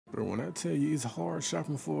Bro, when I tell you it's hard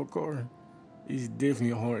shopping for a car, it's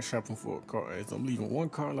definitely hard shopping for a car. As I'm leaving one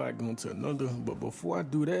car lot going to another. But before I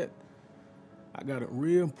do that, I got a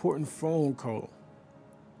real important phone call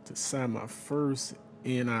to sign my first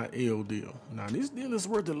NIL deal. Now, this deal is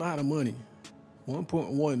worth a lot of money.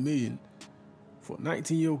 $1.1 million for a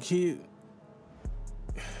 19-year-old kid.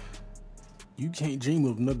 You can't dream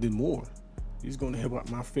of nothing more. It's going to help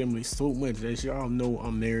out my family so much. As y'all know,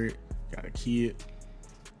 I'm married, got a kid.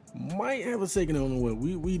 Might have a second on the way.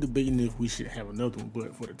 We debating if we should have another one,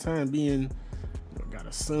 but for the time being, got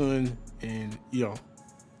a son, and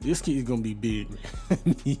this kid is gonna be big,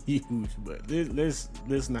 man. Huge. But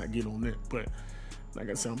let's not get on that. But like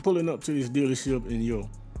I said, I'm pulling up to this dealership, and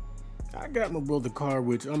I got my brother car,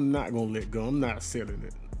 which I'm not gonna let go. I'm not selling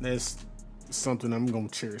it. That's something I'm gonna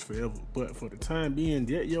cherish forever. But for the time being,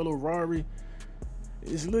 that yellow Rari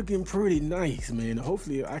is looking pretty nice, man.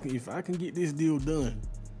 Hopefully, if I can get this deal done,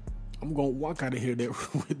 I'm gonna walk out of here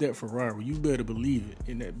with that Ferrari. You better believe it.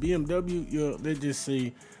 And that BMW, let's just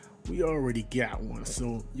say we already got one.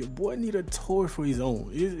 So your boy need a toy for his own.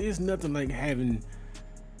 It's nothing like having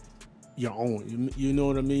your own. You know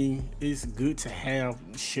what I mean? It's good to have,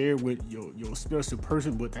 share with your special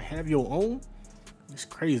person, but to have your own, it's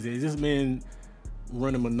crazy. This man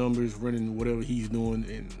running my numbers, running whatever he's doing,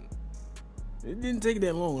 and it didn't take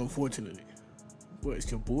that long, unfortunately.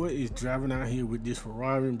 But your boy is driving out here with this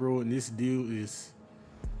Ferrari, bro, and this deal is,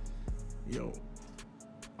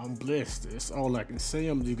 I'm blessed. That's all I can say.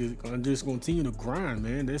 I'm just gonna continue to grind,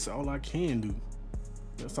 man. That's all I can do.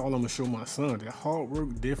 That's all I'm gonna show my son. That hard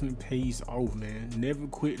work definitely pays off, man. Never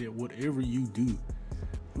quit at whatever you do.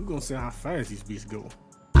 We're gonna see how fast these beats go.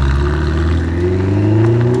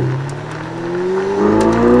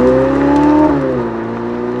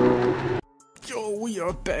 We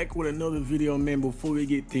are back with another video, man. Before we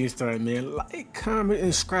get things started, man, like, comment,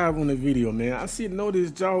 and subscribe on the video, man. I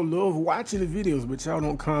notice y'all love watching the videos, but y'all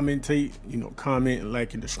don't commentate, comment,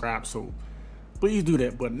 like, and subscribe. So please do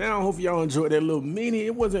that. But now, I hope y'all enjoyed that little mini.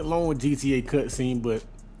 It wasn't long GTA cutscene, but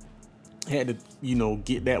had to,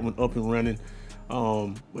 get that one up and running.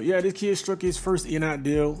 But yeah, this kid struck his first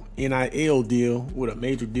NIL deal with a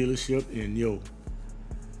major dealership, and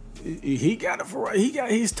he got a Ferrari. He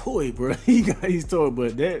got his toy, bro. He got his toy,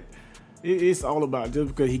 but it's all about just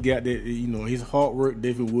because he got that, his hard work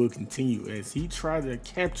definitely will continue as he tried to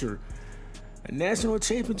capture a national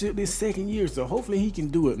championship this second year. So hopefully he can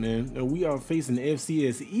do it, man. We are facing the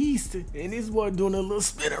FCS East, and this boy doing a little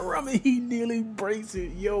spin around, and he nearly breaks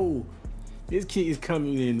it. This kid is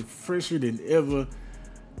coming in fresher than ever.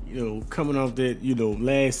 Coming off that,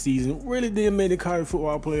 last season, really didn't make the college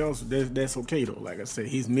football playoffs. That's okay, though. Like I said,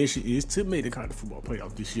 his mission is to make the college football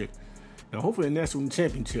playoffs this year. Now, hopefully, the national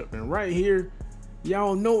championship. And right here,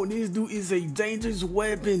 y'all know this dude is a dangerous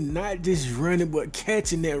weapon, not just running, but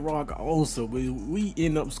catching that rock also. But we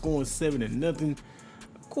end up scoring 7-0.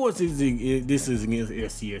 Of course, this is against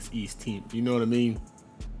FCS East team. You know what I mean?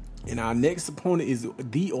 And our next opponent is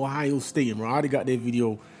the Ohio State. And I already got that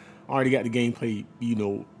video. Already got the gameplay,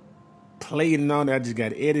 played and all that. I just got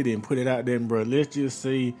to edit it and put it out there, bro. Let's just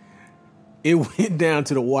say it went down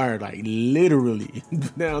to the wire, like literally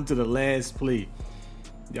down to the last play.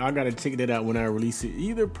 Y'all got to check that out when I release it.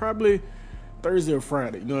 Either probably Thursday or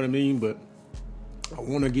Friday, you know what I mean? But I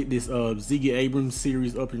want to get this Ziggy Abrams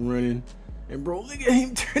series up and running. And bro, look at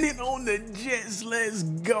him turning on the Jets. Let's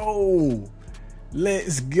go.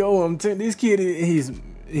 Let's go. I'm telling you, this kid,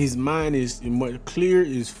 his mind is much clear,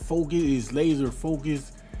 is focused, is laser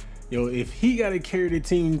focused. If he got to carry the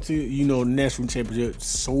team to, national championship,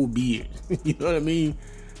 so be it. You know what I mean?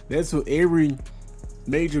 That's what every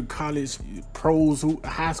major college, pros,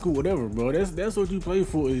 high school, whatever, bro. That's what you play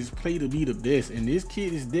for, is play to be the best. And this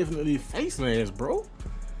kid is definitely face mask, bro.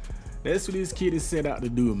 That's what this kid is set out to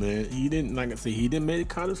do, man. He didn't, like I said, he didn't make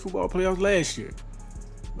the college football playoffs last year.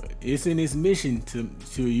 But it's in his mission to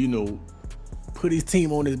put his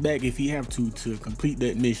team on his back if he have to complete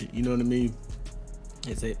that mission. You know what I mean?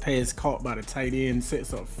 It's a pass caught by the tight end,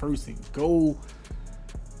 sets up first and goal.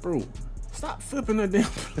 Bro, stop flipping the damn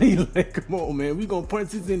play. Like, come on, man. We gonna punch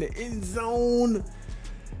this in the end zone.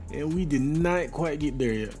 And we did not quite get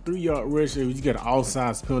there yet. 3-yard rush. You got an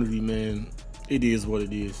offsides penalty, man. It is what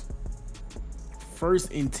it is.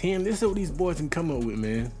 1st and 10. Let's see what these boys can come up with,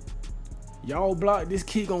 man. Y'all block, this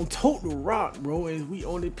kid gonna tote the rock, bro, and we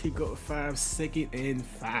only pick up 5, 2nd and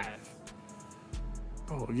 5.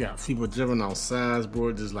 Oh, yeah, people jumping on sides,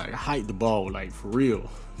 bro, just like hike the ball, like for real.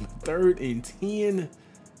 3rd and 10.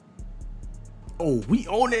 Oh, we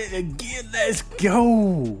on it again. Let's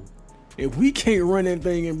go. If we can't run that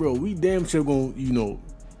thing in, bro, we damn sure gonna,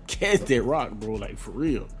 catch that rock, bro, like for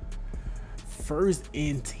real. 1st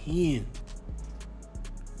and 10.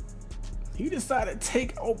 He decided to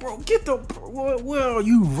take, oh bro, get the, where are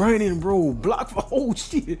you running, bro? Block for, oh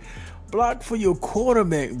shit, block for your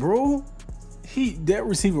quarterback, bro. That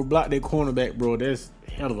receiver blocked that cornerback, bro. That's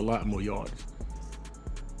a hell of a lot more yards.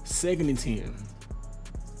 2nd and 10.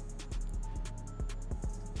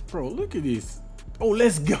 Bro, look at this. Oh,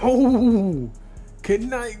 let's go. Could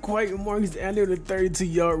not quite Marcus Allen with a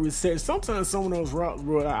 32-yard reception. Sometimes some of those routes,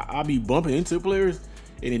 bro, I be bumping into players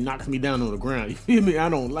and it knocks me down on the ground. You feel me? I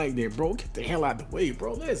don't like that, bro. Get the hell out the way,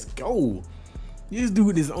 bro. Let's go. This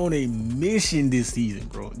dude is on a mission this season,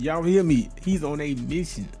 bro. Y'all hear me? He's on a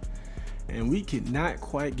mission. And we cannot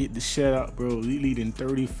quite get the shutout, bro. We leading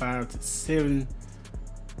 35-7.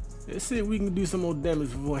 Let's see if we can do some more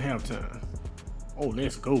damage before halftime. Oh,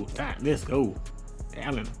 let's go. Let's go.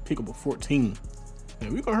 Allen, pick up a 14.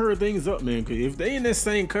 And we're going to hurry things up, man. Because if they in that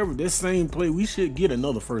same cover, that same play, we should get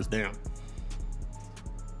another 1st down.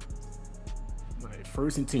 All right,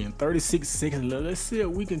 1st and 10. 36 seconds left. Let's see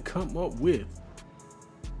what we can come up with.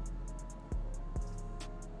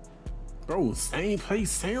 Bro, same play,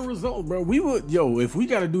 same result, bro. We would, if we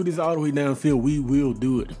got to do this all the way downfield, we will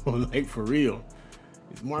do it. Like, for real.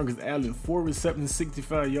 It's Marcus Allen, 4 receptions,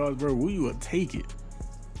 65 yards, bro. We will take it.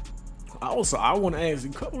 Also, I want to ask, a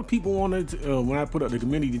couple of people wanted to, when I put up the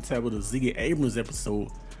community tab of the Xavier Abrams episode,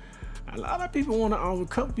 a lot of people want to, a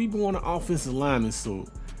couple people want an offensive lineman. So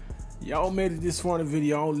y'all made it this far in the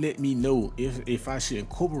video. Y'all let me know if I should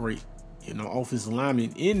incorporate, offensive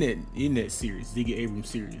lineman in that series, Xavier Abrams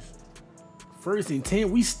series. 1st and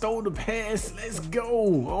 10, we stole the pass. Let's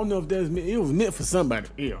go. I don't know if it was meant for somebody.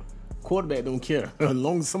 Yeah, quarterback don't care. As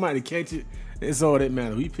long as somebody catch it, that's all that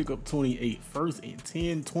matters. We pick up 28. 1st and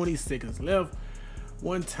 10, 20 seconds left.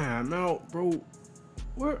 1 timeout, bro.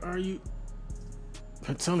 Where are you?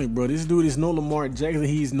 I'm telling you, bro, this dude is no Lamar Jackson.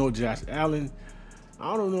 He's no Josh Allen.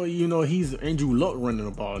 I don't know, he's Andrew Luck running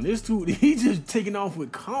the ball. And this dude, he's just taking off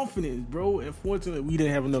with confidence, bro. Unfortunately, we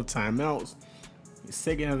didn't have enough timeouts.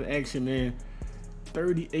 Second half of action, man.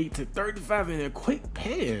 38-35 in a quick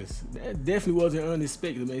pass. That definitely wasn't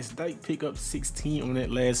unexpected, man. Dyke pick up 16 on that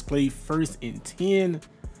last play. 1st and 10.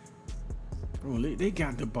 Bro, they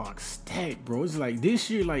got the box stacked, bro. It's like this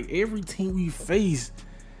year, like every team we face,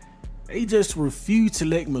 they just refuse to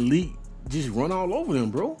let Malik just run all over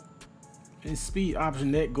them, bro. And speed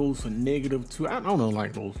option that goes for -2. I don't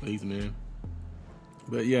like those plays, man.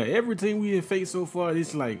 But yeah, every team we have faced so far,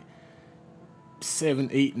 it's like 7,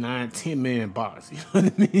 8, 9, 10 man box. You know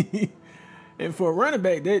what I mean? And for a running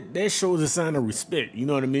back, that shows a sign of respect. You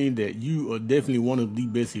know what I mean? That you are definitely one of the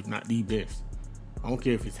best, if not the best. I don't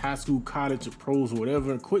care if it's high school, college, or pros, or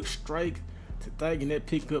whatever. Quick strike to Dyke, and that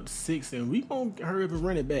pick up 6. And we gonna hurry up and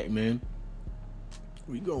run it back, man.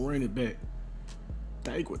 We gonna run it back.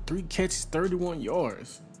 Dyke with 3 catches, 31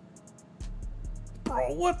 yards.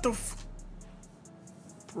 Bro, what the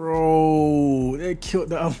Bro, that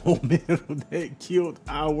killed our momentum. That killed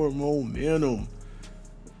our momentum.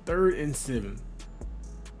 3rd and 7.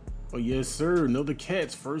 Oh, yes, sir. Another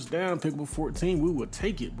catch. 1st down. Pick up 14. We will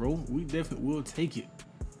take it, bro. We definitely will take it.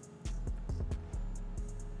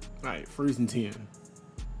 All right, 1st and 10.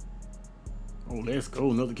 Oh, let's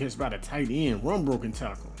go. Another catch by the tight end. Run broken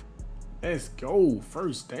tackle. Let's go.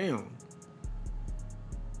 1st down.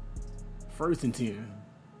 1st and 10.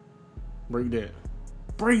 Break that.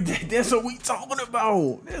 Break that. That's what we talking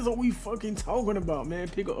about. That's what we fucking talking about, man.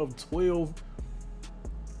 Pick up 12.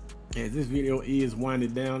 As this video is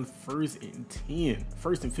winding down. 1st and 10.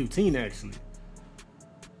 1st and 15, actually.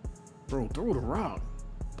 Bro, throw the rock.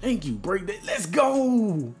 Thank you. Break that. Let's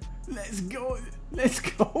go. Let's go. Let's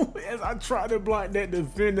go. As I try to block that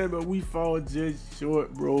defender, but we fall just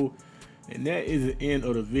short, bro. And that is the end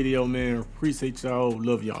of the video, man. Appreciate y'all.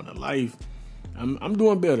 Love y'all to life. I'm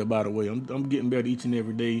doing better, by the way. I'm getting better each and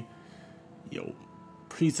every day. Yo,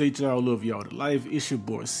 appreciate y'all. Love y'all to life. It's your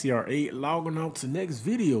boy CR8 logging out to next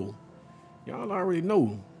video. Y'all already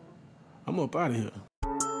know. I'm up out of here.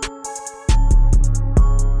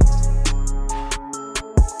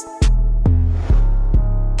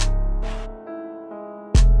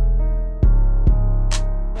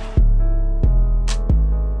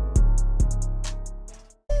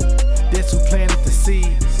 That's who planted the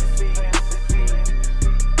seeds.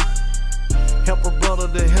 Help a brother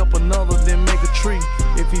to help another, then make a tree.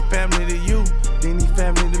 If he family to you, then he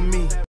family